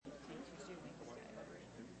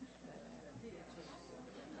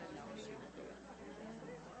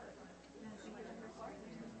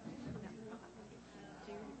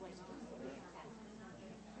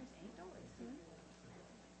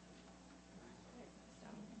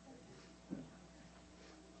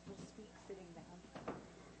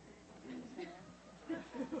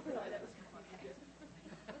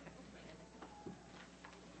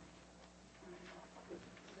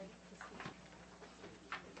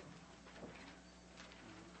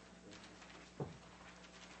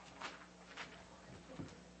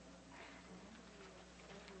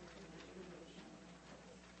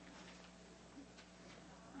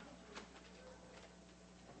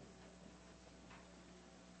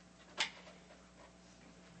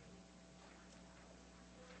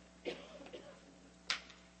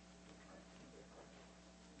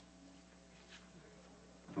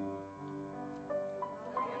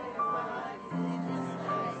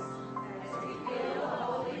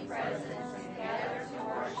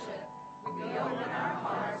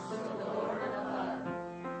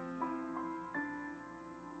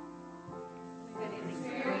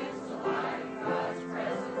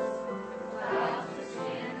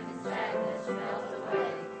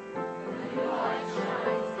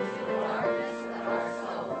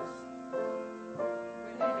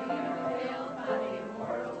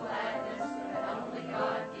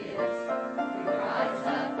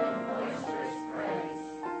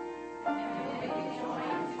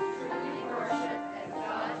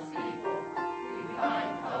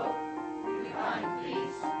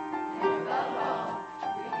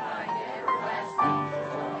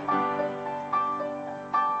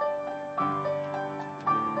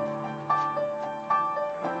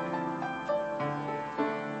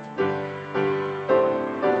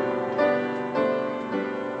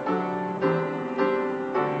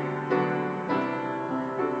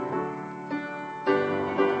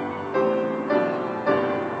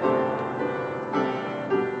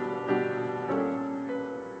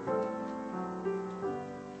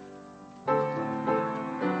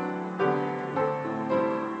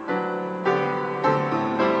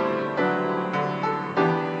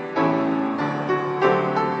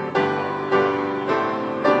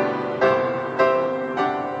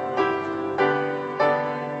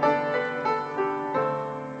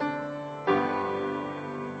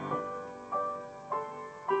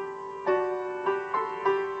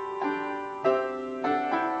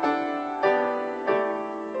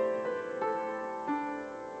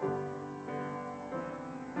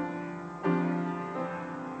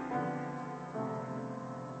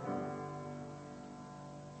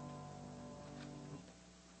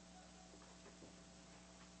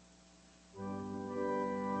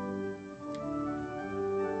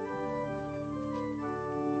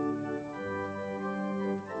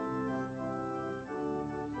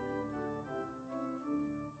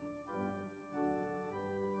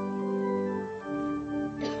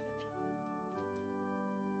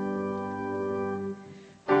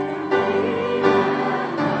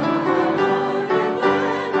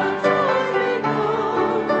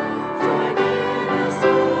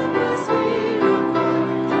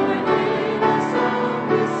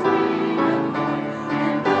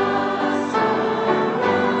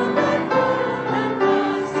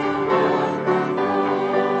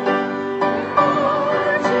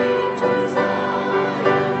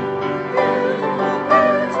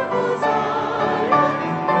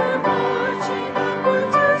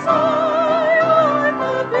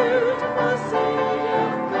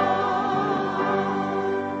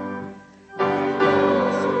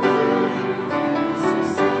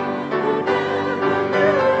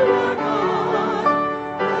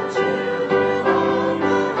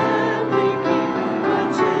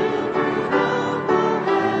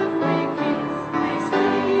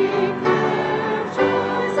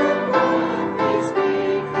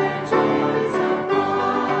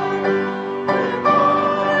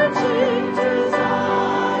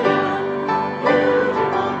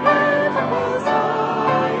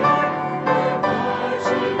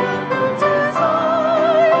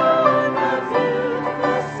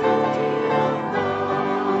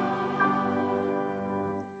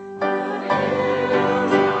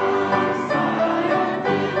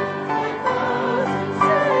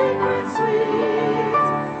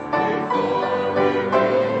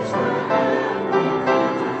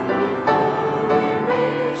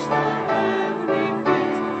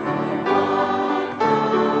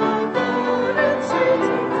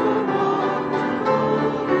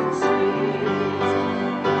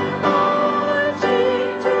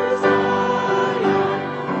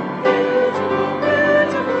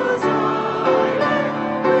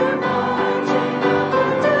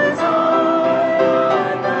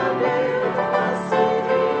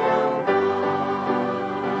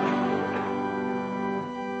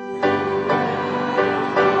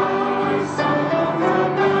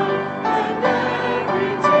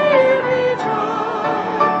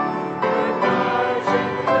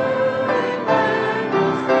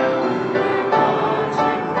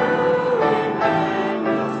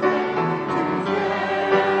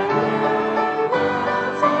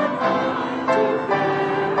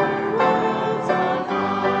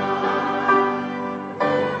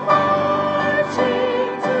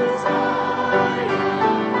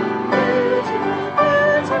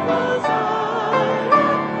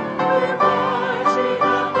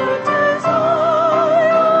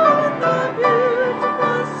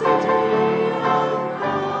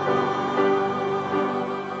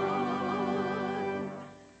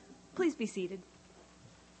be seated.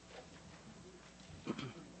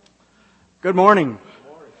 Good morning.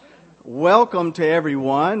 Welcome to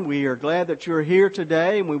everyone. We are glad that you're here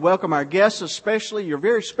today, and we welcome our guests especially. You're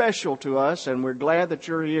very special to us, and we're glad that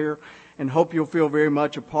you're here and hope you'll feel very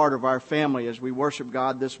much a part of our family as we worship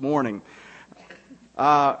God this morning.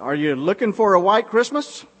 Are you looking for a white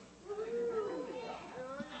Christmas?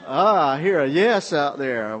 I hear a yes out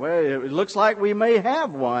there. Well, it looks like we may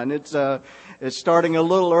have one. It's starting a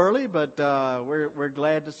little early, but we're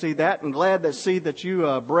glad to see that, and glad to see that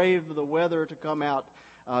you braved the weather to come out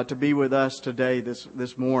to be with us today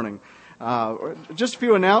this morning. Just a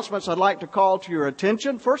few announcements I'd like to call to your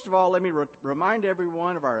attention. First of all, let me remind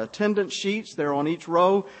everyone of our attendance sheets. They're on each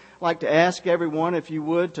row. I'd like to ask everyone, if you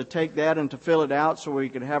would, to take that and to fill it out so we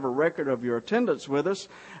can have a record of your attendance with us.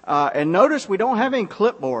 And notice we don't have any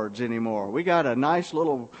clipboards anymore. We got a nice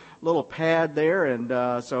little pad there, and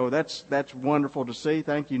so that's wonderful to see.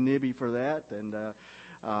 Thank you, Nibby, for that. And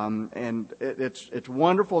it's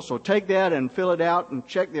wonderful. So take that and fill it out and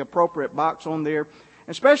check the appropriate box on there.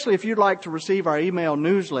 Especially if you'd like to receive our email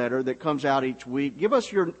newsletter that comes out each week, give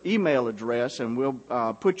us your email address and we'll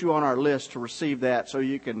put you on our list to receive that so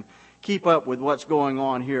you can keep up with what's going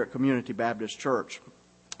on here at Community Baptist Church.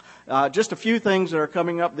 Just a few things that are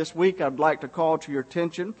coming up this week I'd like to call to your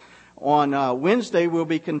attention. On Wednesday, we'll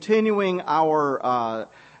be continuing our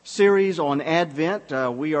series on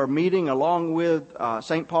Advent. We are meeting along with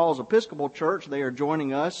St. Paul's Episcopal Church. They are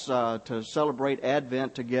joining us to celebrate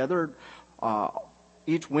Advent together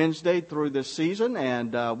each Wednesday through this season,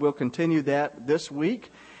 and we'll continue that this week.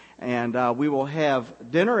 And we will have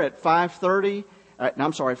dinner at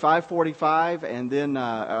 5:45, and then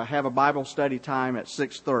have a Bible study time at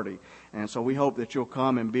 6:30. And so we hope that you'll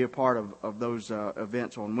come and be a part of those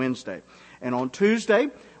events on Wednesday. And on Tuesday,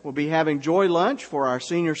 we'll be having Joy Lunch for our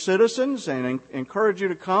senior citizens, and encourage you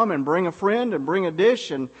to come and bring a friend and bring a dish,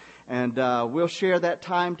 and we'll share that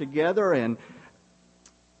time together. And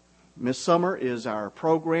Miss Summer is our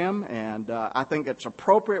program, and I think it's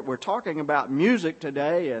appropriate. We're talking about music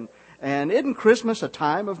today, and isn't Christmas a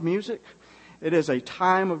time of music? It is a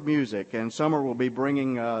time of music, and Summer will be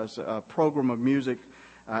bringing us a program of music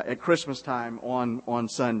at Christmas time on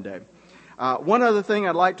Sunday. One other thing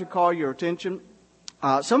I'd like to call your attention.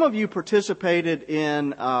 Some of you participated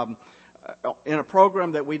in a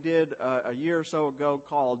program that we did a year or so ago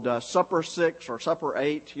called Supper 6 or Supper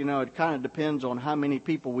 8. You know, it kind of depends on how many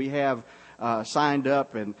people we have signed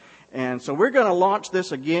up. And so we're going to launch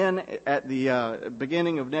this again at the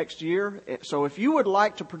beginning of next year. So if you would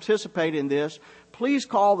like to participate in this, please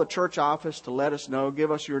call the church office to let us know,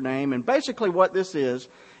 give us your name. And basically what this is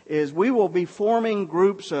we will be forming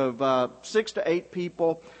groups of 6 to 8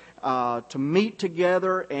 people to meet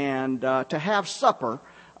together and to have supper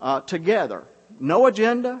together. No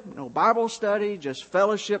agenda, no Bible study, just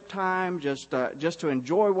fellowship time, just to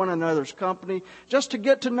enjoy one another's company, just to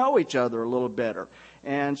get to know each other a little better.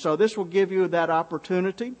 And so this will give you that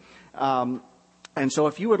opportunity. And so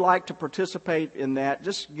if you would like to participate in that,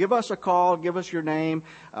 just give us a call, give us your name.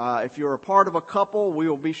 If you're a part of a couple, we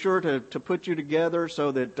will be sure to put you together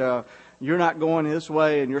so that you're not going this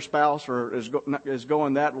way and your spouse is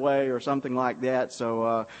going that way or something like that.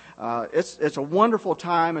 So it's a wonderful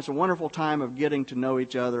time. It's a wonderful time of getting to know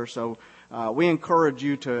each other. So we encourage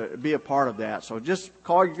you to be a part of that. So just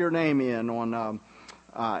call your name in on,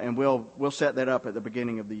 and we'll set that up at the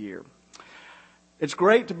beginning of the year. It's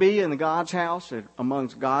great to be in God's house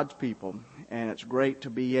amongst God's people, and it's great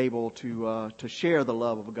to be able to share the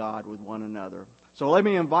love of God with one another. So let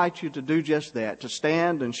me invite you to do just that, to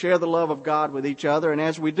stand and share the love of God with each other. And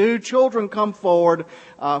as we do, children, come forward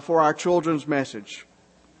for our children's message.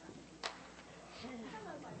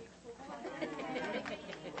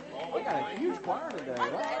 We got a huge choir today,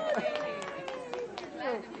 right?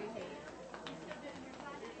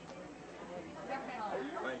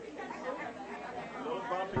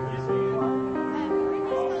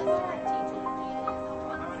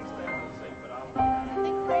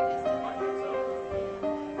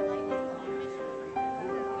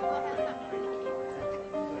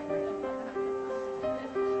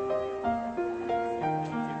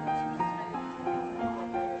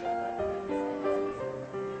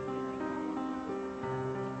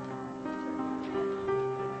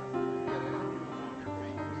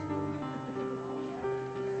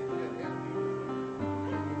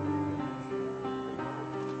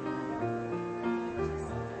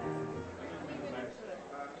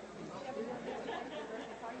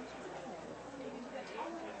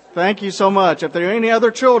 Thank you so much. If there are any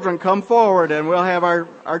other children, come forward and we'll have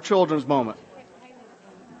our children's moment.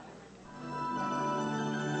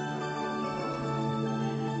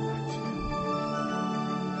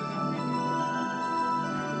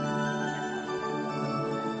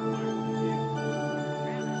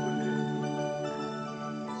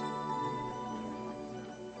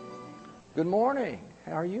 Good morning.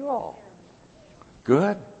 How are you all?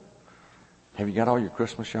 Good? Have you got all your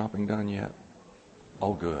Christmas shopping done yet?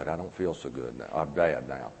 Oh, good. I don't feel so good now. I'm bad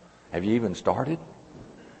now. Have you even started?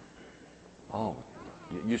 Oh,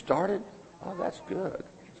 you started? Oh, that's good.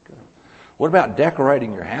 That's good. What about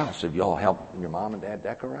decorating your house? Have you all helped your mom and dad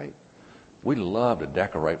decorate? We love to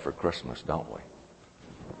decorate for Christmas, don't we?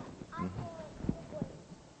 Mm-hmm.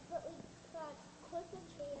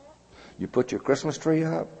 You put your Christmas tree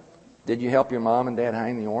up? Did you help your mom and dad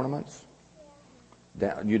hang the ornaments?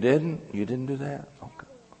 Yeah. You didn't? You didn't do that? Okay.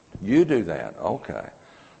 You do that? Okay.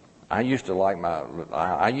 I used to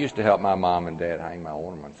help my mom and dad hang my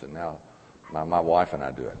ornaments, and now my wife and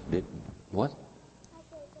I do it. What?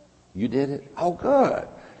 You did it? Oh, good.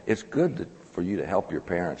 It's good for you to help your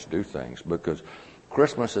parents do things, because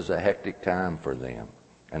Christmas is a hectic time for them,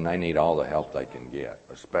 and they need all the help they can get,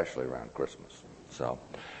 especially around Christmas. So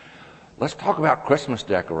let's talk about Christmas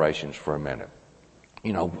decorations for a minute.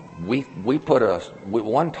 You know,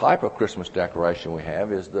 one type of Christmas decoration we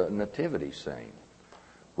have is the nativity scene,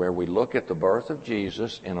 where we look at the birth of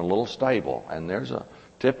Jesus in a little stable. And there's a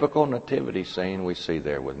typical nativity scene we see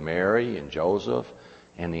there with Mary and Joseph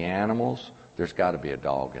and the animals. There's got to be a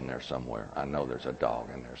dog in there somewhere. I know there's a dog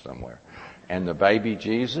in there somewhere. And the baby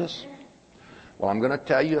Jesus. Well, I'm going to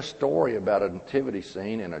tell you a story about a nativity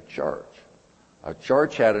scene in a church. A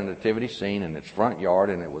church had a nativity scene in its front yard,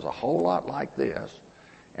 and it was a whole lot like this.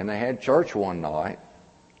 And they had church one night,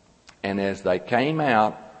 and as they came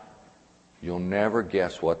out, you'll never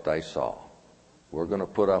guess what they saw. We're going to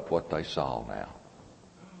put up what they saw now.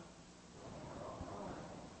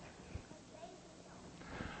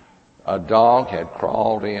 A dog had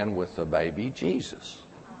crawled in with the baby Jesus.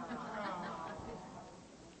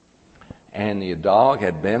 And the dog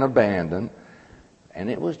had been abandoned, and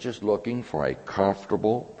it was just looking for a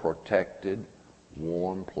comfortable, protected,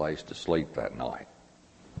 warm place to sleep that night.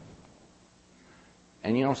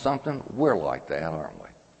 And you know something? We're like that, aren't we?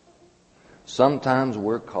 Sometimes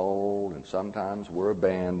we're cold, and sometimes we're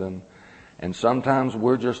abandoned, and sometimes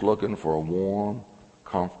we're just looking for a warm,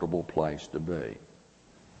 comfortable place to be.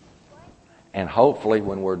 And hopefully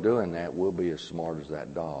when we're doing that, we'll be as smart as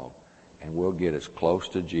that dog, and we'll get as close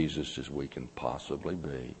to Jesus as we can possibly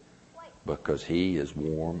be, because he is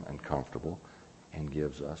warm and comfortable and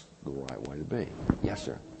gives us the right way to be. Yes,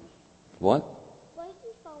 sir. What?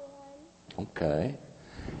 Okay.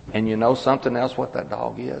 And you know something else what that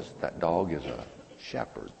dog is? That dog is a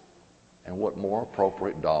shepherd. And what more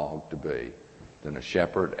appropriate dog to be than a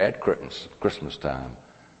shepherd at Christmas time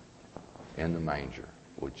in the manger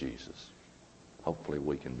with Jesus? Hopefully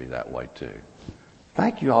we can be that way too.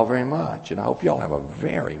 Thank you all very much, and I hope you all have a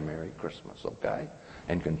very Merry Christmas, okay?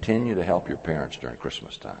 And continue to help your parents during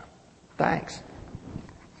Christmas time. Thanks.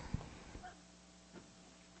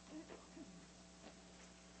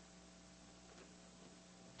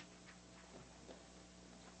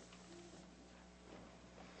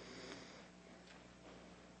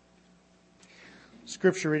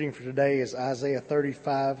 Scripture reading for today is Isaiah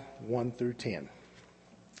 35, 1 through 10.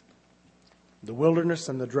 The wilderness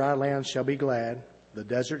and the dry land shall be glad. The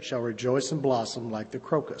desert shall rejoice and blossom like the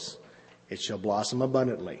crocus. It shall blossom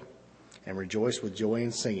abundantly and rejoice with joy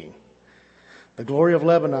and singing. The glory of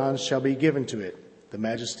Lebanon shall be given to it, the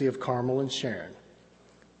majesty of Carmel and Sharon.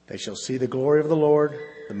 They shall see the glory of the Lord,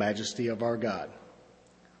 the majesty of our God.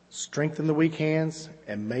 Strengthen the weak hands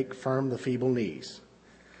and make firm the feeble knees.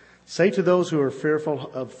 Say to those who are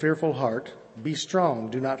fearful heart, be strong,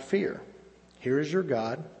 do not fear. Here is your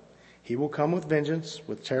God. He will come with vengeance,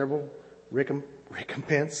 with terrible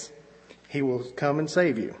recompense. He will come and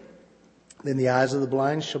save you. Then the eyes of the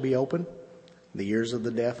blind shall be opened, the ears of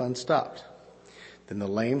the deaf unstopped. Then the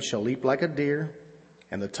lame shall leap like a deer,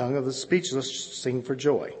 and the tongue of the speechless sing for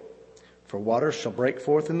joy. For waters shall break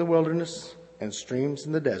forth in the wilderness, and streams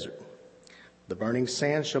in the desert. The burning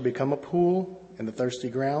sand shall become a pool, and the thirsty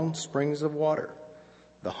ground springs of water.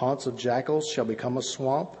 The haunts of jackals shall become a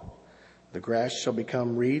swamp. The grass shall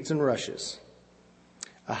become reeds and rushes.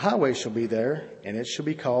 A highway shall be there, and it shall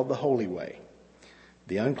be called the Holy Way.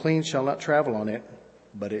 The unclean shall not travel on it,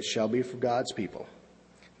 but it shall be for God's people.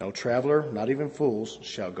 No traveler, not even fools,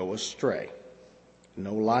 shall go astray.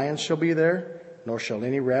 No lion shall be there, nor shall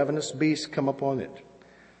any ravenous beast come upon it.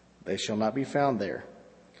 They shall not be found there,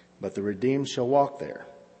 but the redeemed shall walk there.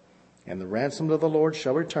 And the ransomed of the Lord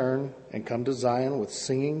shall return and come to Zion with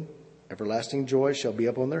singing. Everlasting joy shall be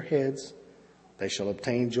upon their heads. They shall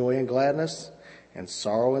obtain joy and gladness, and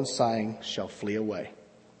sorrow and sighing shall flee away.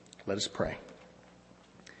 Let us pray.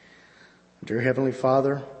 Dear Heavenly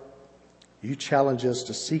Father, you challenge us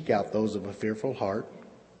to seek out those of a fearful heart,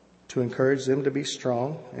 to encourage them to be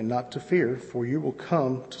strong and not to fear, for you will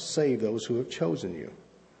come to save those who have chosen you.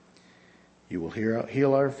 You will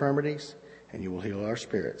heal our infirmities, and you will heal our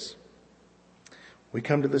spirits. We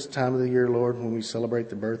come to this time of the year, Lord, when we celebrate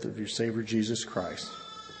the birth of your Savior, Jesus Christ.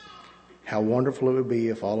 How wonderful it would be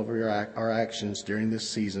if all of our actions during this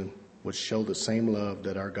season would show the same love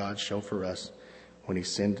that our God showed for us when he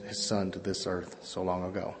sent his Son to this earth so long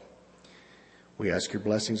ago. We ask your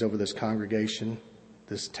blessings over this congregation,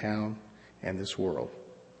 this town, and this world.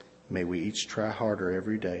 May we each try harder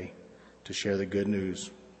every day to share the good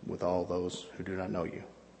news with all those who do not know you.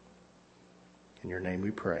 In your name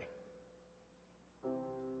we pray.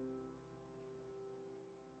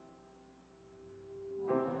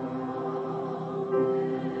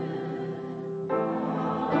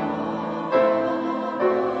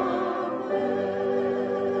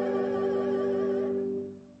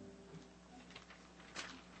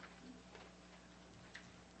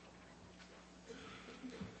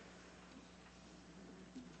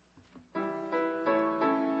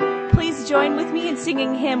 Please join with me in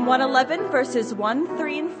singing hymn 111, verses 1,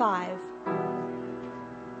 3, and 5.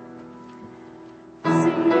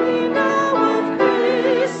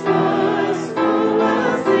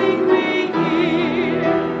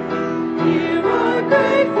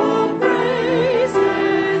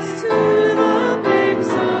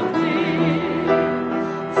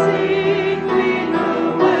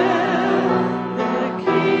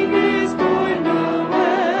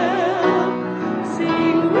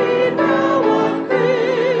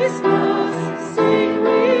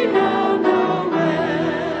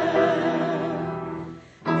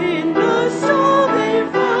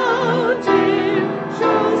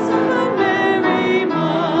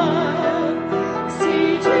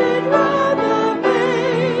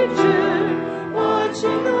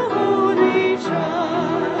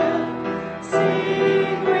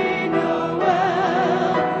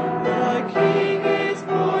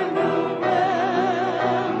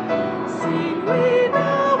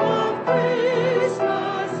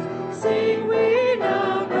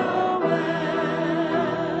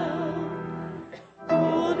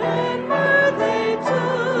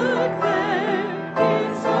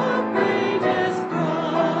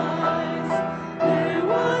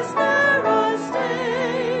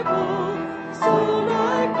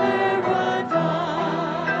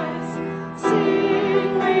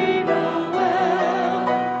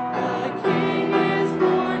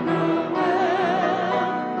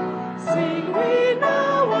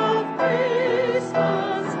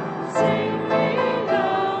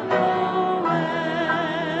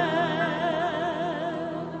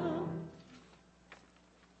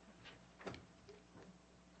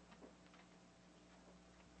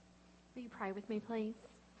 Will you pray with me, please?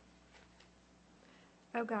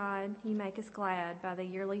 O God, you make us glad by the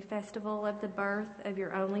yearly festival of the birth of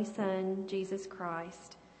your only Son, Jesus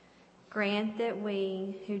Christ. Grant that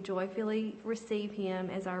we, who joyfully receive him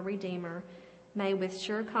as our Redeemer, may with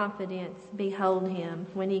sure confidence behold him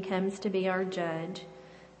when he comes to be our judge,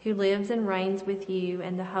 who lives and reigns with you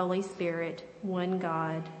and the Holy Spirit, one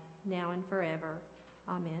God, now and forever.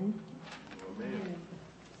 Amen. Amen.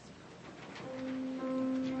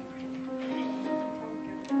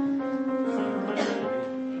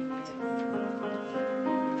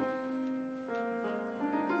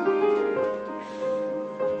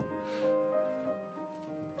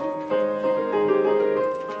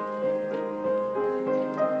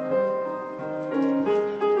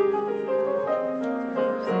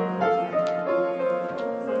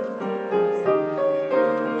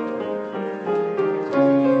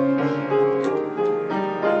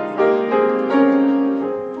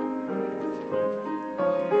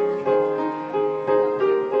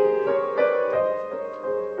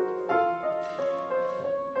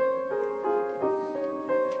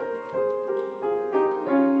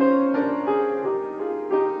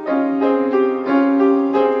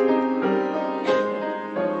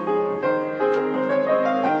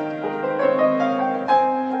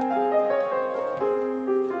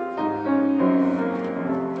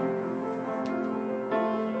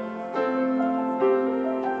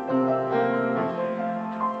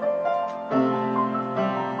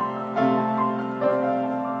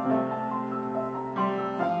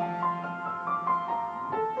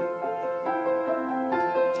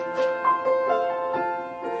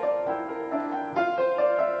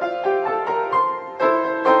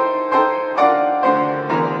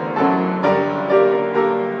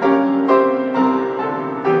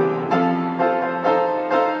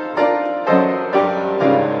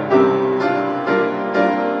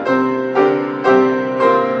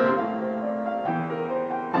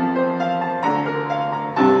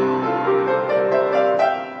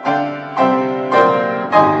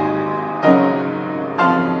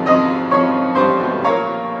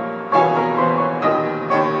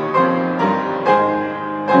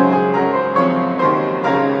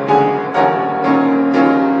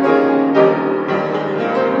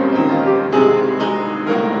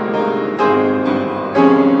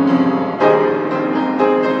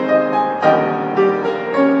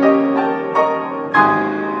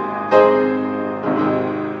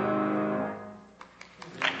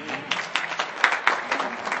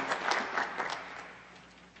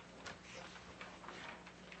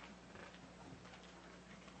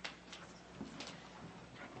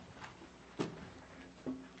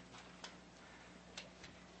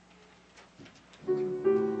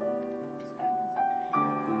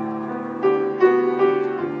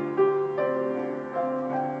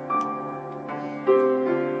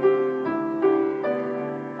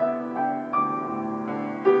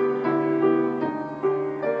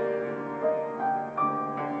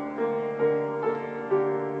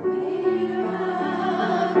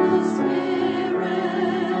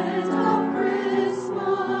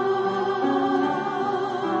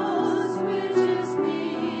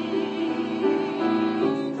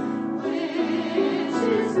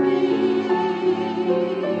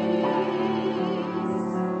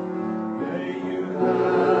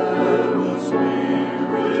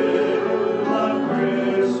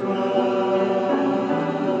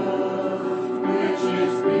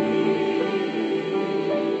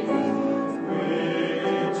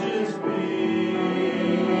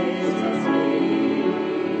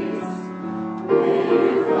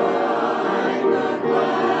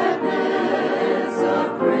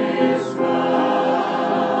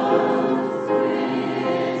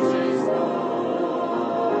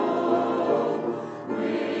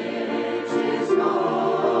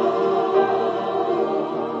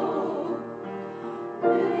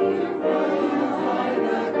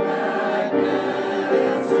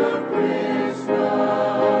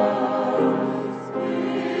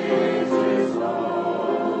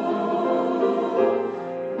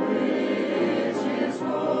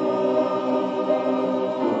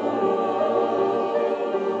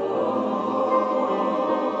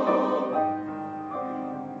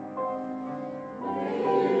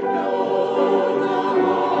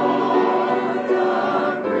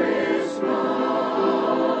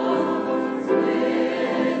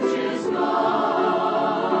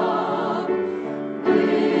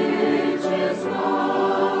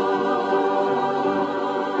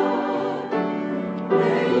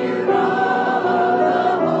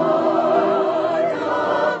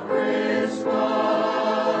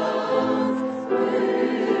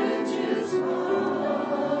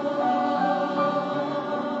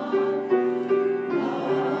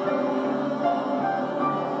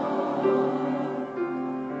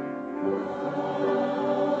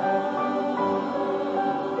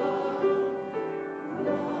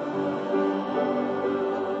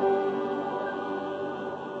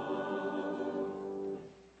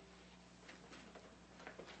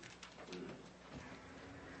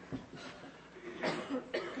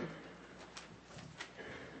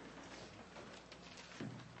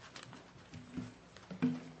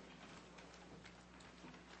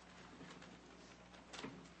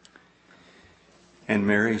 And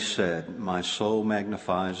Mary said, "My soul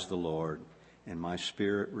magnifies the Lord, and my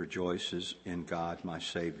spirit rejoices in God my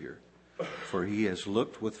Savior, for he has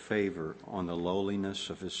looked with favor on the lowliness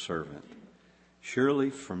of his servant. Surely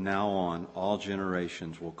from now on all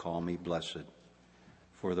generations will call me blessed,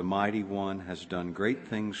 for the Mighty One has done great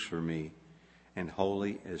things for me, and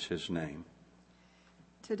holy is his name."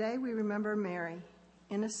 Today we remember Mary,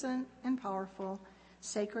 innocent and powerful,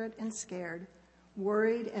 sacred and scared,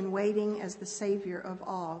 worried and waiting as the Savior of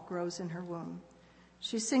all grows in her womb.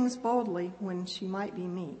 She sings boldly when she might be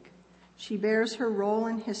meek. She bears her role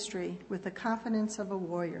in history with the confidence of a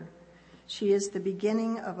warrior. She is the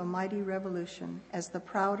beginning of a mighty revolution as the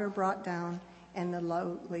proud are brought down and the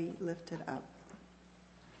lowly lifted up.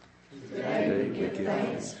 Today we give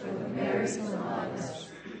thanks for the Marys among us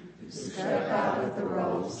who step out of the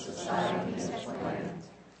roles society has planned,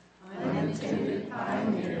 unintended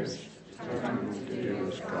pioneers determined to do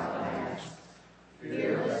as God asks,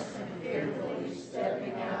 fearless and fearfully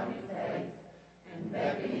stepping out in faith and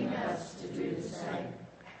beckoning us to do the same.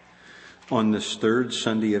 On this third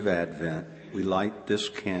Sunday of Advent, we light this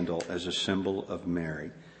candle as a symbol of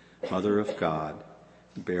Mary, Mother of God,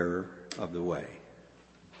 bearer of the way.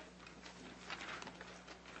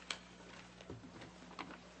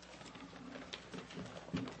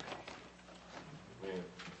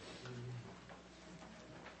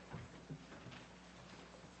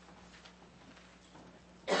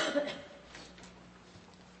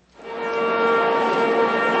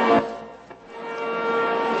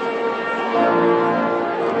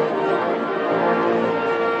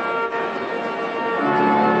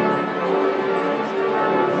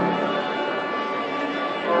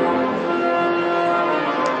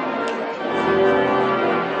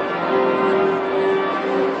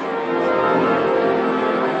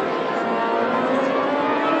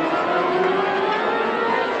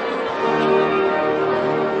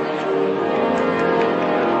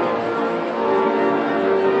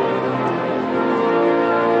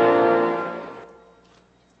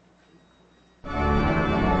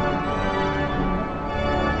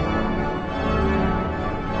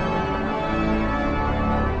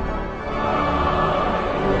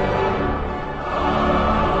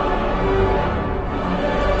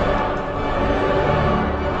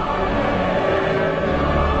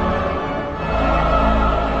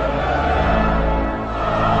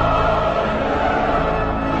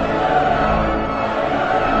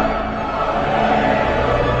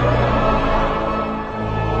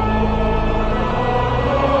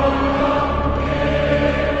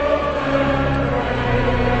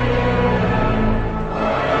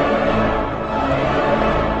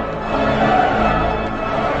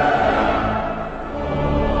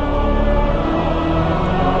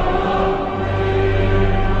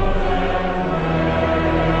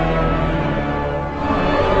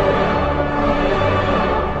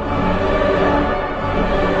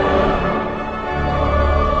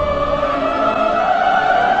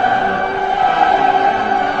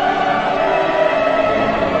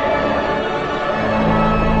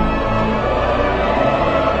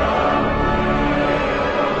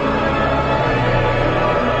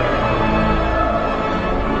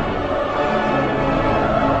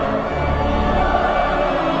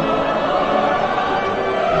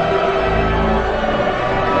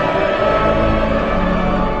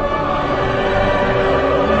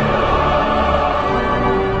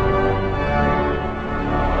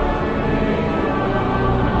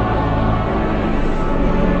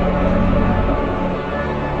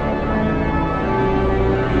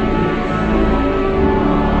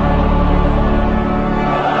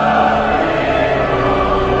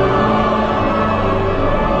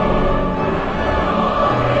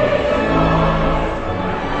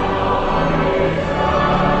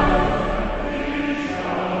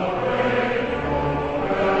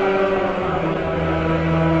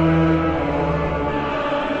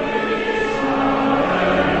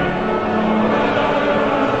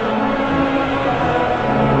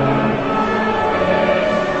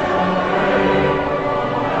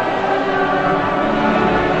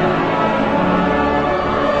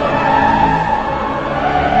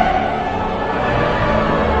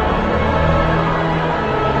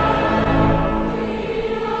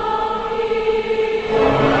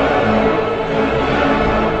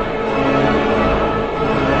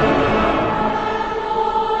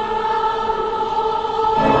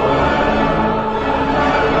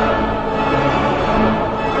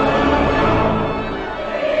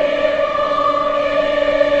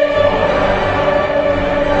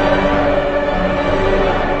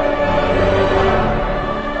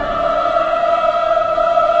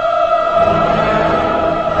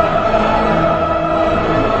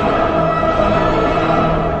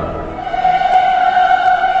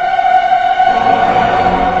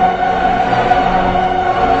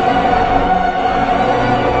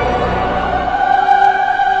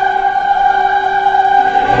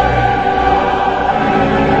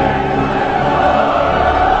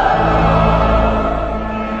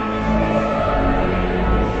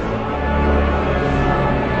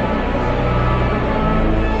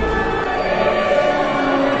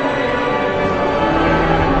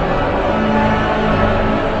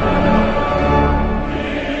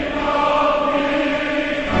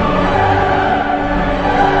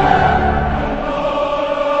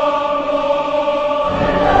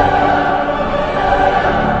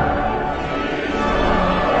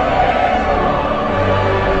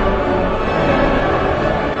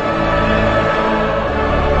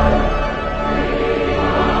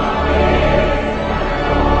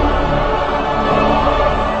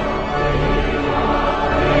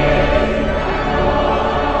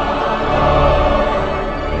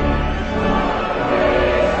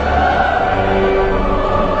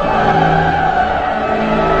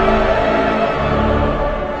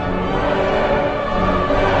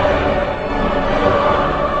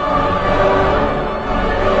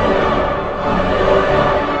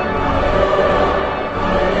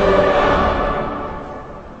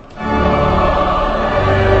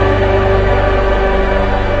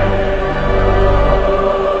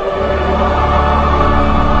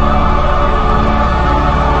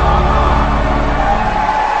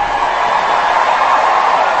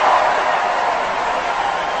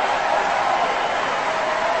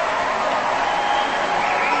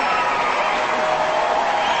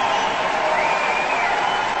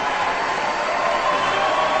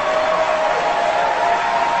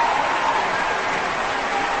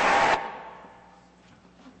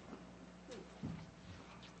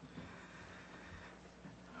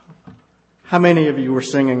 How many of you were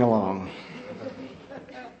singing along?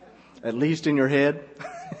 At least in your head?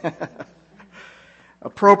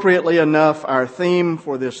 Appropriately enough, our theme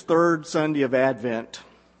for this third Sunday of Advent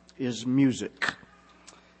is music.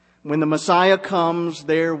 When the Messiah comes,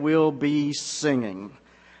 there will be singing.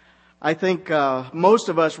 I think most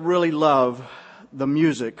of us really love the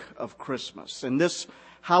music of Christmas. And this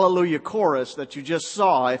Hallelujah chorus that you just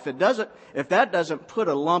saw, if that doesn't put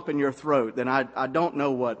a lump in your throat, then I don't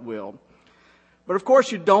know what will. But of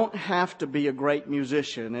course, you don't have to be a great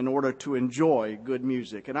musician in order to enjoy good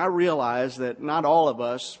music. And I realize that not all of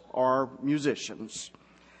us are musicians.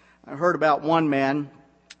 I heard about one man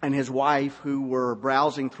and his wife who were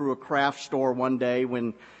browsing through a craft store one day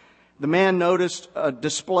when the man noticed a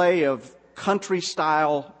display of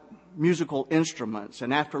country-style musical instruments.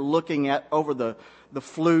 And after looking over the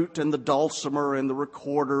flute and the dulcimer and the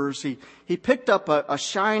recorders, he picked up a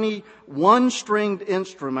shiny one-stringed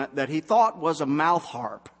instrument that he thought was a mouth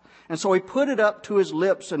harp. And so he put it up to his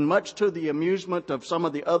lips, and much to the amusement of some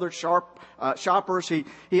of the other shoppers,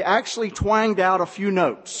 he actually twanged out a few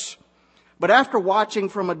notes. But after watching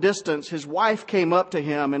from a distance, his wife came up to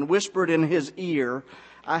him and whispered in his ear,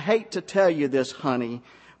 "I hate to tell you this, honey,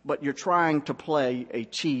 but you're trying to play a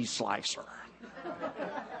cheese slicer."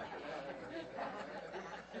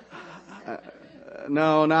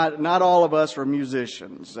 No, not all of us are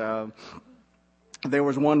musicians. There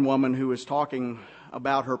was one woman who was talking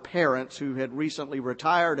about her parents who had recently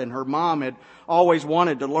retired, and her mom had always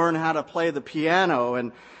wanted to learn how to play the piano,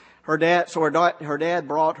 and her dad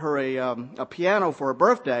brought her a piano for her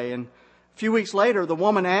birthday. And a few weeks later, the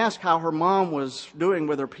woman asked how her mom was doing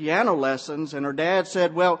with her piano lessons, and her dad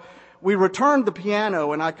said, "Well, we returned the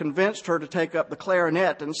piano and I convinced her to take up the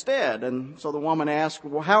clarinet instead." And so the woman asked,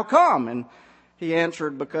 "Well, how come?" And he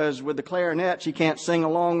answered, "Because with the clarinet, she can't sing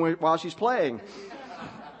along while she's playing."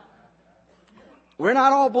 We're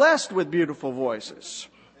not all blessed with beautiful voices.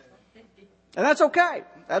 And that's okay.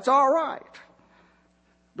 That's all right.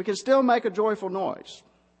 We can still make a joyful noise.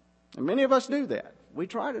 And many of us do that. We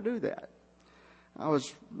try to do that. I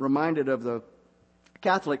was reminded of the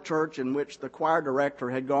Catholic church in which the choir director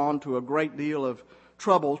had gone to a great deal of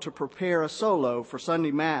trouble to prepare a solo for Sunday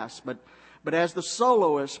Mass. But as the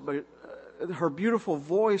soloist, her beautiful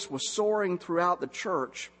voice was soaring throughout the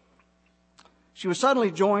church, she was suddenly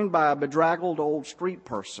joined by a bedraggled old street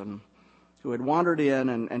person who had wandered in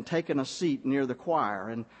and taken a seat near the choir.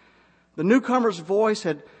 And the newcomer's voice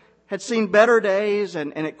had seen better days,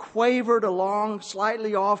 and it quavered along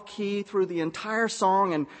slightly off key through the entire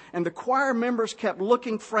song, and the choir members kept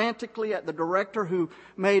looking frantically at the director, who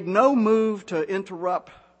made no move to interrupt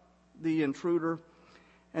the intruder.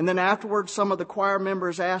 And then afterwards, some of the choir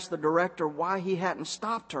members asked the director why he hadn't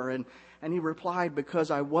stopped her, and he replied, "Because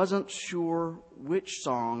I wasn't sure which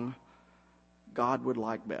song God would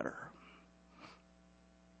like better."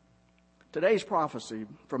 Today's prophecy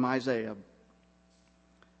from Isaiah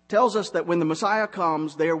tells us that when the Messiah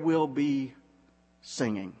comes, there will be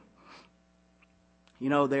singing. You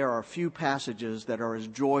know, there are a few passages that are as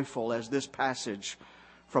joyful as this passage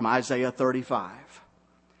from Isaiah 35.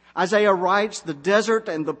 Isaiah writes, "The desert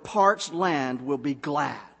and the parched land will be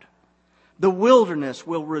glad. The wilderness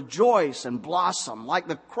will rejoice and blossom like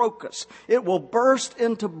the crocus. It will burst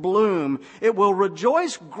into bloom. It will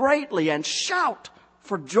rejoice greatly and shout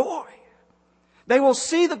for joy. They will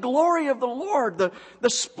see the glory of the Lord, the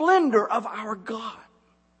splendor of our God.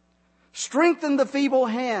 Strengthen the feeble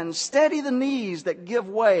hands, steady the knees that give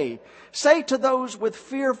way. Say to those with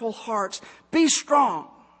fearful hearts, be strong,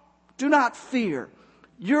 do not fear.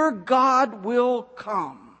 Your God will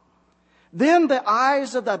come. Then the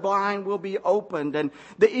eyes of the blind will be opened, and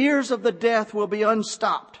the ears of the deaf will be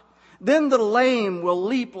unstopped. Then the lame will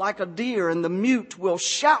leap like a deer, and the mute will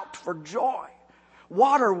shout for joy.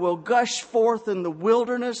 Water will gush forth in the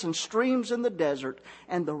wilderness and streams in the desert,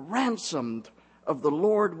 and the ransomed of the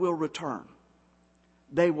Lord will return.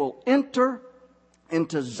 They will enter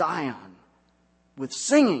into Zion with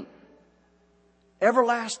singing.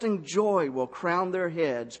 Everlasting joy will crown their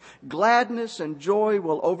heads. Gladness and joy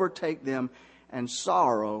will overtake them, and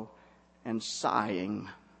sorrow and sighing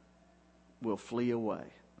will flee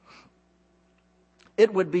away."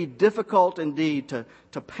 It would be difficult indeed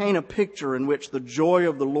to paint a picture in which the joy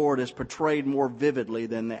of the Lord is portrayed more vividly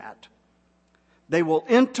than that. They will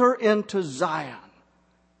enter into Zion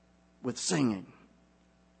with singing.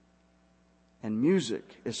 And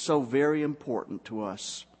music is so very important to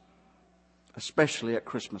us, especially at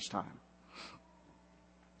Christmas time.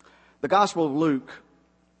 The Gospel of Luke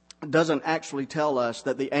doesn't actually tell us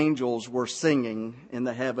that the angels were singing in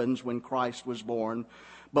the heavens when Christ was born,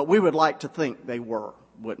 but we would like to think they were,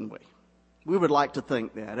 wouldn't we? We would like to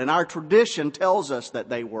think that. And our tradition tells us that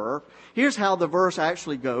they were. Here's how the verse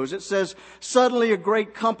actually goes. It says, "Suddenly a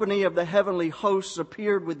great company of the heavenly hosts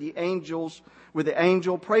appeared with the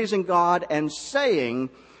angel, praising God and saying,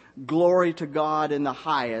 'Glory to God in the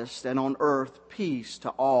highest, and on earth peace to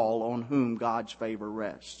all on whom God's favor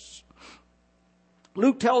rests.'"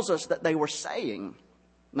 Luke tells us that they were saying,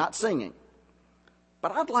 not singing.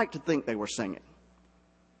 But I'd like to think they were singing.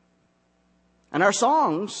 And our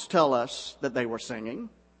songs tell us that they were singing.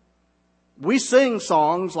 We sing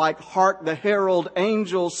songs like "Hark the Herald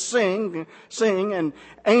Angels Sing," and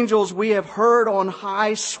 "Angels we have heard on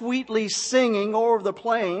high sweetly singing over the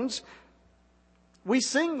plains." We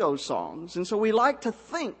sing those songs, and so we like to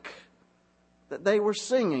think that they were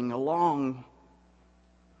singing along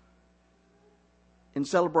in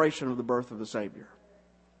celebration of the birth of the Savior.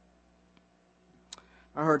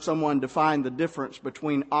 I heard someone define the difference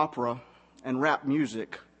between opera and rap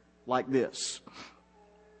music like this.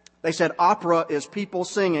 They said opera is people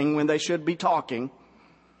singing when they should be talking,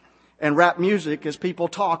 and rap music is people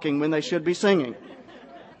talking when they should be singing.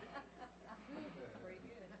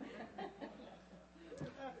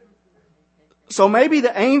 So maybe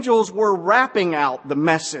the angels were rapping out the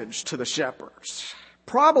message to the shepherds.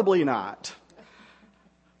 Probably not.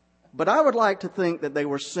 But I would like to think that they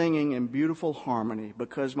were singing in beautiful harmony,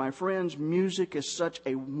 because, my friends, music is such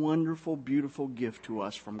a wonderful, beautiful gift to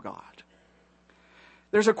us from God.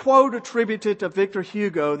 There's a quote attributed to Victor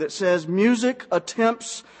Hugo that says, "Music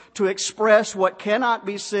attempts to express what cannot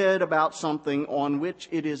be said about something on which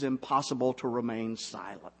it is impossible to remain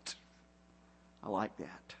silent." I like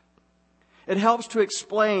that. It helps to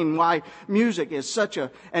explain why music is such an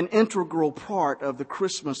integral part of the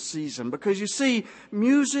Christmas season. Because you see,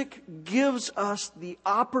 music gives us the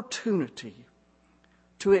opportunity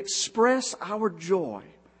to express our joy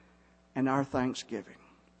and our thanksgiving.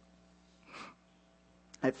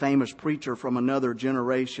 That famous preacher from another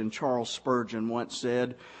generation, Charles Spurgeon, once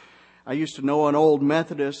said, "I used to know an old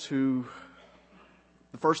Methodist who,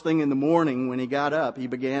 the first thing in the morning when he got up, he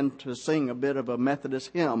began to sing a bit of a Methodist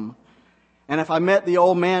hymn. And if I met the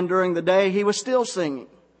old man during the day, he was still singing.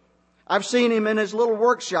 I've seen him in his little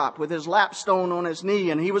workshop with his lapstone on his knee,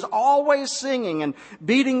 and he was always singing and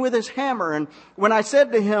beating with his hammer. And when I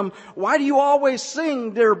said to him, 'Why do you always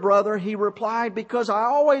sing, dear brother?' he replied, 'Because I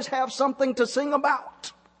always have something to sing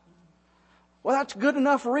about.'" Well, that's good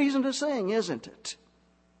enough reason to sing, isn't it?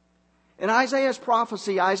 In Isaiah's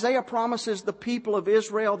prophecy, Isaiah promises the people of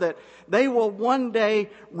Israel that they will one day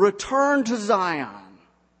return to Zion.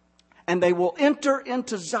 And they will enter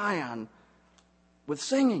into Zion with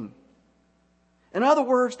singing. In other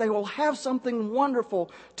words, they will have something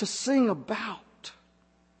wonderful to sing about.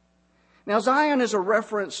 Now, Zion is a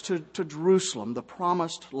reference to Jerusalem, the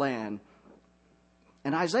promised land.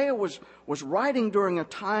 And Isaiah was writing during a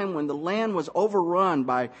time when the land was overrun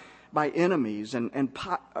by enemies, and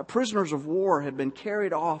prisoners of war had been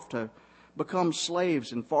carried off to become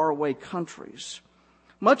slaves in faraway countries.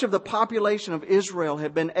 Much of the population of Israel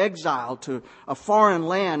had been exiled to a foreign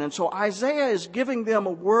land. And so Isaiah is giving them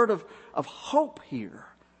a word of hope here,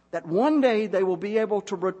 that one day they will be able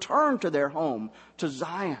to return to their home, to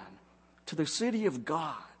Zion, to the city of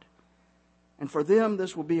God. And for them,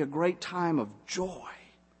 this will be a great time of joy,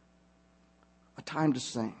 a time to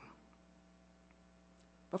sing.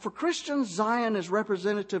 But for Christians, Zion is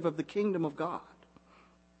representative of the kingdom of God.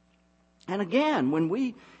 And again, when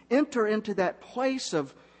we enter into that place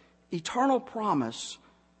of eternal promise,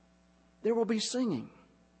 there will be singing.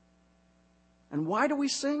 And why do we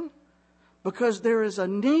sing? Because there is a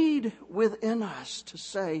need within us to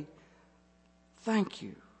say thank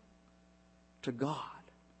you to God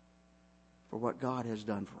for what God has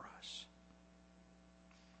done for us.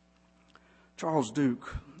 Charles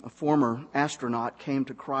Duke, a former astronaut, came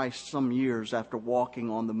to Christ some years after walking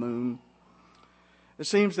on the moon. It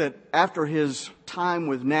seems that after his time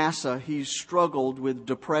with NASA, he struggled with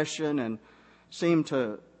depression and seemed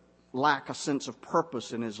to lack a sense of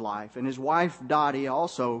purpose in his life. And his wife, Dottie,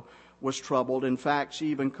 also was troubled. In fact, she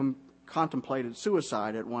even contemplated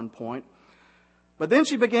suicide at one point. But then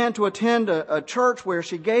she began to attend a church where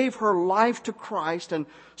she gave her life to Christ. And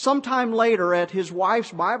sometime later at his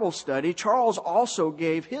wife's Bible study, Charles also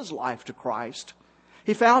gave his life to Christ.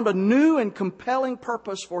 He found a new and compelling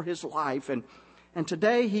purpose for his life. And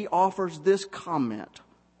today he offers this comment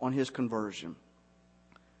on his conversion.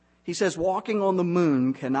 He says, "Walking on the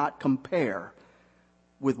moon cannot compare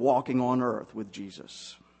with walking on earth with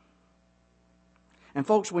Jesus." And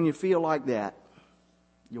folks, when you feel like that,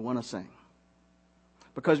 you want to sing.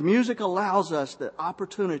 Because music allows us the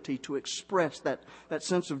opportunity to express that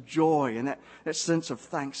sense of joy and that sense of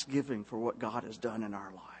thanksgiving for what God has done in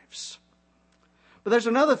our lives. But there's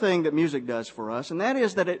another thing that music does for us, and that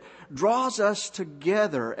is that it draws us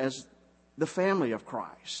together as the family of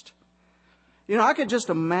Christ. You know, I could just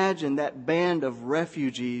imagine that band of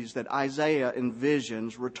refugees that Isaiah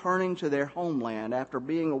envisions returning to their homeland after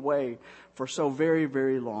being away for so very,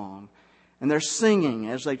 very long. And they're singing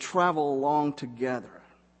as they travel along together.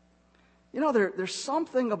 You know, there's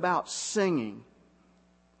something about singing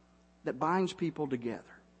that binds people together.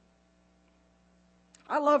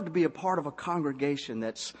 I love to be a part of a congregation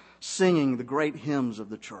that's singing the great hymns of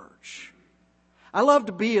the church. I love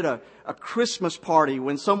to be at a Christmas party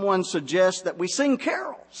when someone suggests that we sing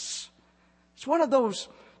carols. It's one of those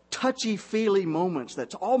touchy-feely moments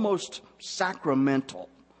that's almost sacramental.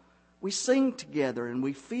 We sing together and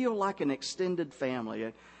we feel like an extended family.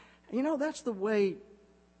 And, you know, that's the way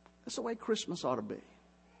Christmas ought to be.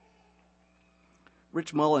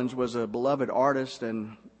 Rich Mullins was a beloved artist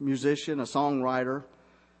and musician, a songwriter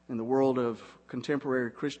in the world of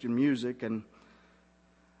contemporary Christian music. And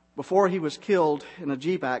before he was killed in a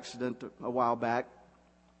Jeep accident a while back,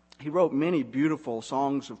 he wrote many beautiful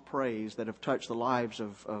songs of praise that have touched the lives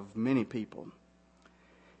of many people.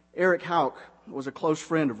 Eric Houck was a close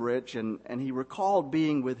friend of Rich, and he recalled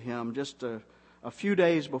being with him just a few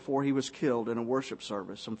days before he was killed in a worship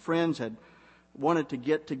service. Some friends had wanted to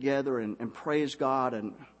get together and praise God,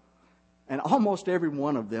 and almost every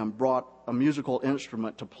one of them brought a musical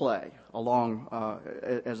instrument to play along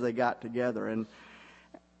as they got together. And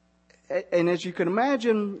as you can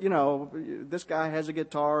imagine, you know, this guy has a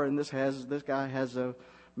guitar, and this guy has a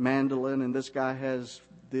mandolin, and this guy has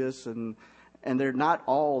this, and they're not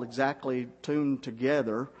all exactly tuned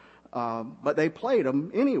together, but they played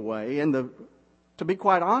them anyway. And to be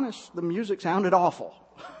quite honest, the music sounded awful.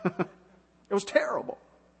 It was terrible.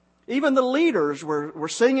 Even the leaders were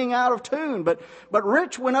singing out of tune. But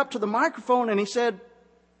Rich went up to the microphone and he said,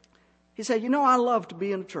 you know, I love to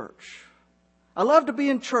be in church. I love to be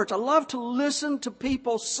in church. I love to listen to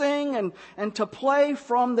people sing and to play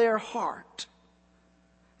from their heart.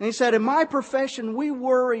 And he said, in my profession, we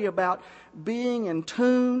worry about being in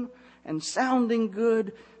tune and sounding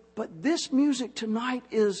good. But this music tonight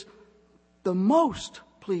is the most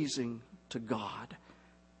pleasing to God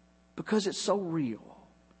because it's so real.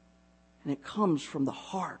 And it comes from the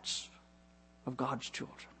hearts of God's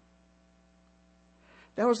children.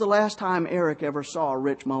 That was the last time Eric ever saw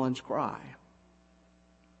Rich Mullins cry.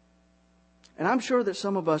 And I'm sure that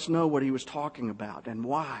some of us know what he was talking about and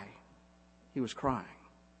why he was crying.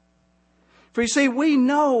 For you see, we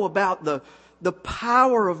know about the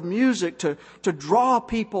power of music to draw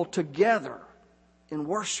people together in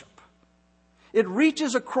worship. It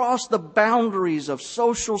reaches across the boundaries of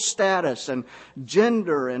social status and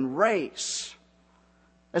gender and race.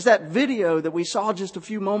 As that video that we saw just a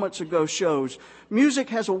few moments ago shows, music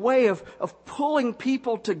has a way of pulling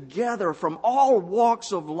people together from all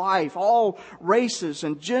walks of life, all races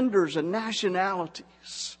and genders and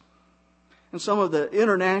nationalities. In some of the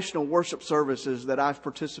international worship services that I've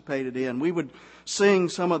participated in, we would sing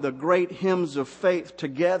some of the great hymns of faith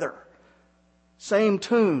together. Same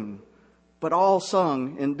tune, but all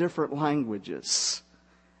sung in different languages.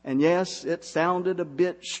 And yes, it sounded a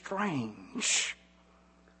bit strange.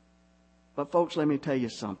 But folks, let me tell you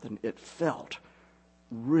something. It felt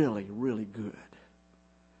really, really good.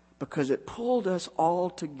 Because it pulled us all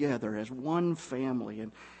together as one family.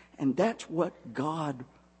 And that's what God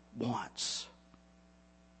wants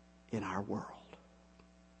in our world.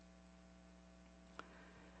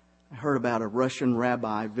 I heard about a Russian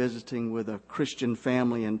rabbi visiting with a Christian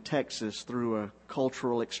family in Texas through a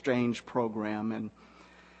cultural exchange program. And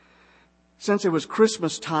since it was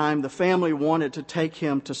Christmas time, the family wanted to take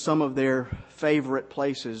him to some of their favorite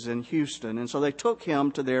places in Houston. And so they took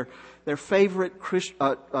him to their favorite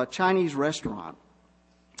Chinese restaurant.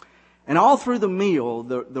 And all through the meal,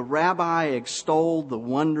 the rabbi extolled the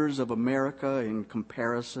wonders of America in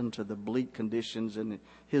comparison to the bleak conditions in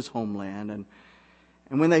his homeland.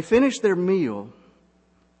 And when they finished their meal,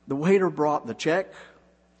 the waiter brought the check,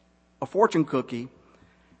 a fortune cookie,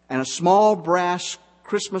 and a small brass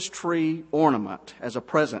Christmas tree ornament as a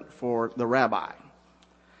present for the rabbi.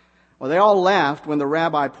 Well, they all laughed when the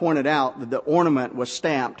rabbi pointed out that the ornament was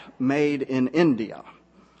stamped "Made in India."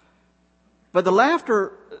 But the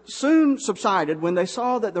laughter soon subsided when they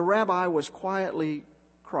saw that the rabbi was quietly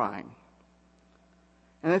crying.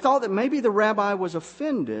 And they thought that maybe the rabbi was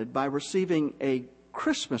offended by receiving a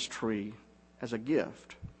Christmas tree as a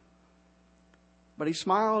gift. But he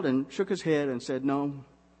smiled and shook his head and said, "No,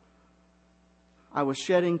 I was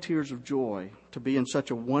shedding tears of joy to be in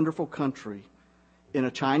such a wonderful country in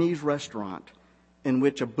a Chinese restaurant in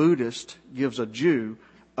which a Buddhist gives a Jew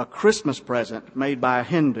a Christmas present made by a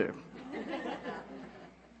Hindu.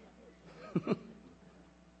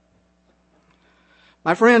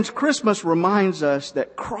 My friends, Christmas reminds us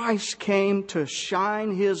that Christ came to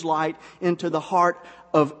shine His light into the heart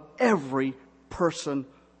of every person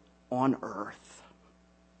on earth.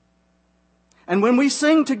 And when we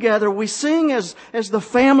sing together, we sing as the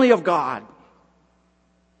family of God.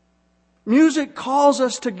 Music calls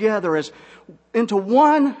us together into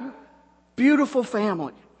one beautiful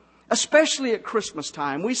family, especially at Christmas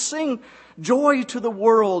time. We sing joy to the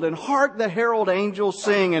world and hark the herald angels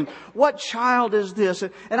sing and what child is this?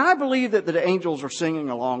 And I believe that the angels are singing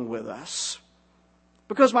along with us.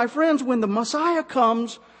 Because my friends, when the Messiah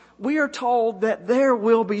comes, we are told that there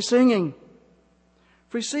will be singing.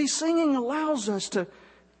 For you see, singing allows us to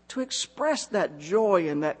express that joy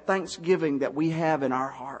and that thanksgiving that we have in our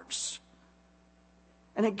hearts.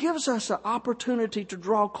 And it gives us an opportunity to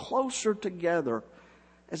draw closer together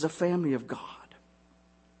as a family of God.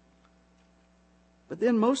 But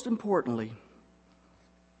then most importantly,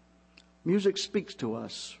 music speaks to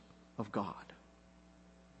us of God.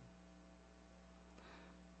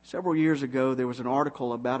 Several years ago, there was an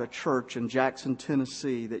article about a church in Jackson,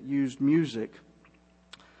 Tennessee that used music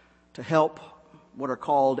to help what are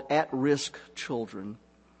called at-risk children.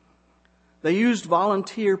 They used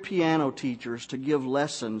volunteer piano teachers to give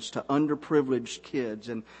lessons to underprivileged kids,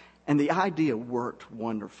 and the idea worked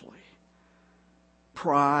wonderfully.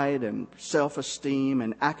 Pride and self-esteem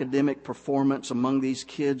and academic performance among these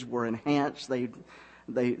kids were enhanced.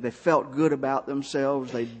 They felt good about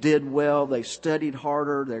themselves. They did well. They studied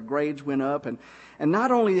harder. Their grades went up. And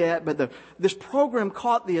not only that, but this program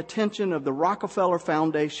caught the attention of the Rockefeller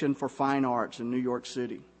Foundation for Fine Arts in New York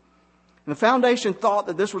City. And the foundation thought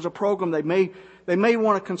that this was a program they may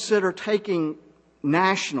want to consider taking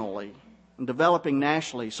nationally and developing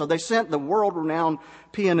nationally. So they sent the world-renowned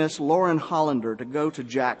pianist Lauren Hollander to go to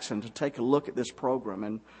Jackson to take a look at this program.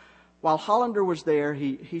 And while Hollander was there,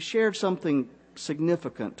 he shared something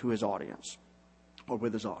significant to his audience, or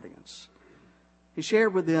with his audience. He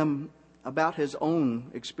shared with them about his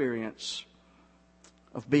own experience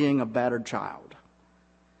of being a battered child.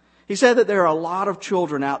 He said that there are a lot of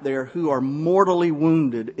children out there who are mortally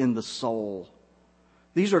wounded in the soul.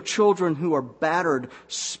 These are children who are battered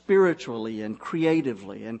spiritually and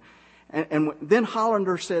creatively. And then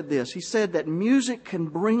Hollander said this. He said that music can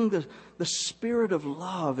bring the spirit of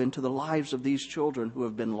love into the lives of these children who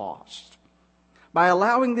have been lost. By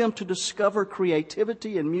allowing them to discover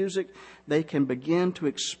creativity in music, they can begin to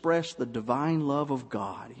express the divine love of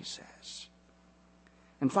God, he says.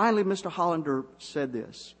 And finally, Mr. Hollander said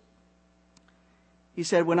this. He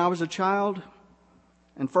said, when I was a child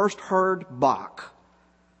and first heard Bach,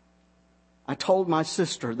 I told my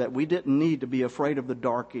sister that we didn't need to be afraid of the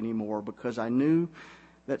dark anymore because I knew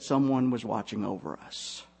that someone was watching over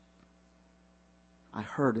us. I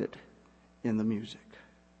heard it in the music.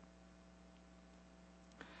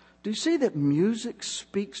 Do you see that music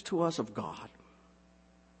speaks to us of God?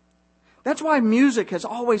 That's why music has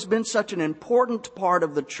always been such an important part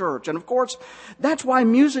of the church. And of course, that's why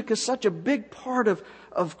music is such a big part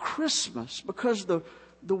of Christmas, because the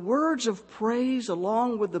words of praise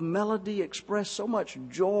along with the melody express so much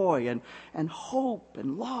joy and hope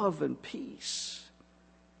and love and peace.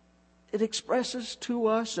 It expresses to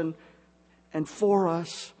us and for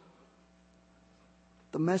us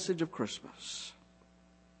the message of Christmas.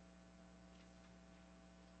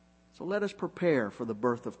 So let us prepare for the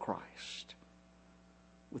birth of Christ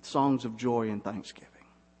with songs of joy and thanksgiving.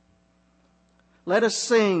 Let us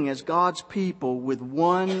sing as God's people with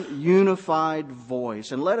one unified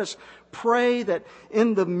voice. And let us pray that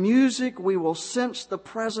in the music we will sense the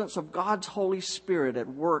presence of God's Holy Spirit at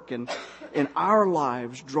work in our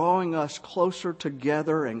lives, drawing us closer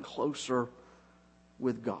together and closer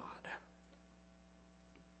with God.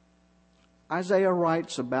 Isaiah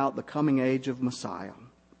writes about the coming age of Messiah.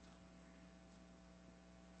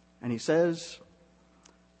 And he says,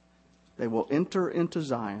 they will enter into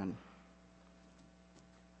Zion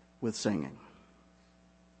with singing.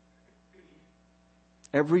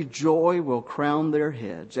 Every joy will crown their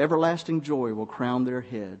heads. Everlasting joy will crown their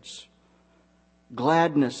heads.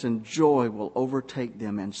 Gladness and joy will overtake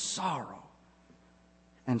them, and sorrow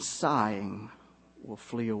and sighing will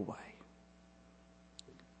flee away.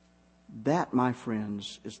 That, my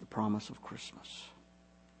friends, is the promise of Christmas.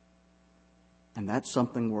 And that's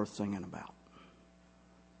something worth singing about.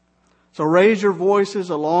 So raise your voices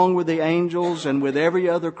along with the angels and with every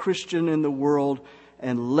other Christian in the world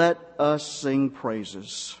and let us sing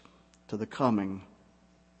praises to the coming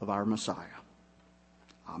of our Messiah.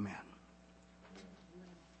 Amen.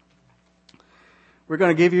 We're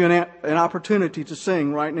going to give you an opportunity to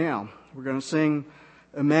sing right now. We're going to sing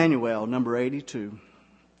Emmanuel, number 82.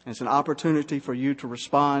 It's an opportunity for you to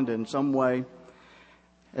respond in some way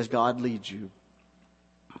as God leads you.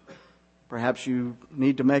 Perhaps you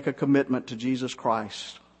need to make a commitment to Jesus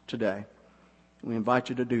Christ today. We invite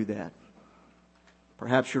you to do that.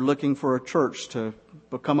 Perhaps you're looking for a church to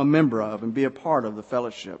become a member of and be a part of the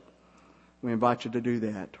fellowship. We invite you to do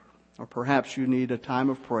that. Or perhaps you need a time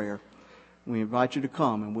of prayer. We invite you to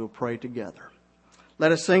come and we'll pray together.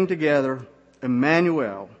 Let us sing together,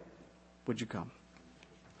 Emmanuel, would you come?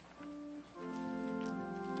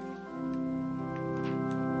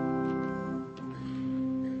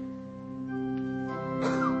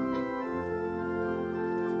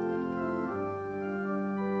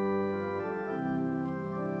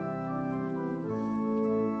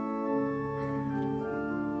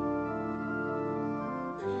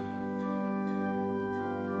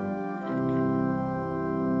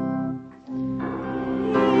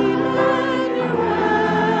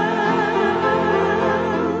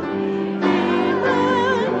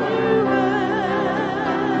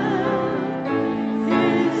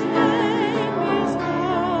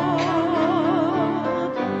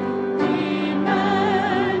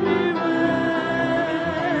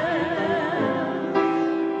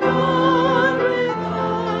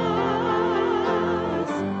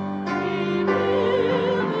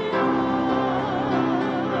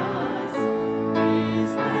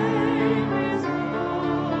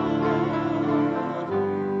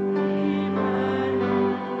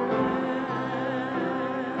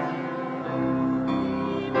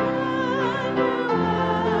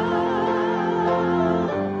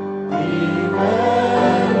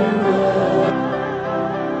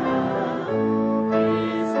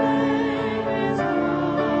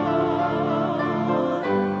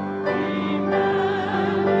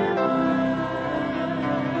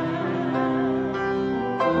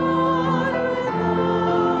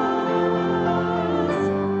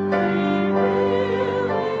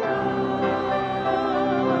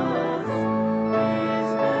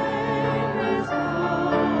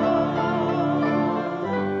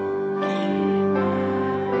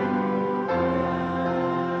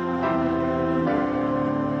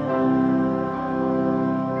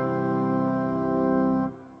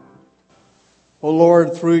 O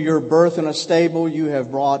Lord, through your birth in a stable, you have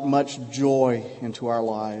brought much joy into our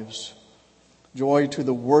lives. Joy to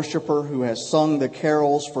the worshiper who has sung the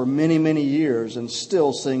carols for many, many years and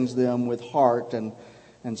still sings them with heart and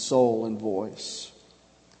soul and voice.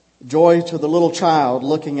 Joy to the little child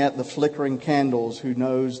looking at the flickering candles who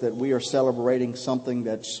knows that we are celebrating something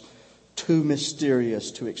that's too mysterious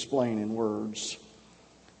to explain in words.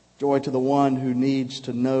 Joy to the one who needs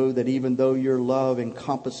to know that even though your love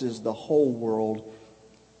encompasses the whole world,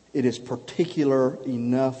 it is particular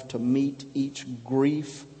enough to meet each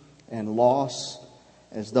grief and loss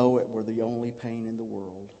as though it were the only pain in the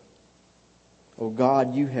world. Oh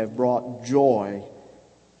God, you have brought joy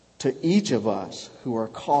to each of us who are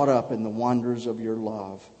caught up in the wonders of your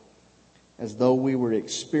love, as though we were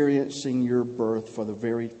experiencing your birth for the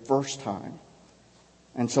very first time.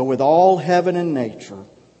 And so with all heaven and nature,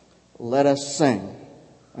 let us sing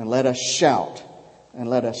and let us shout and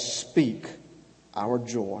let us speak our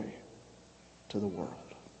joy to the world.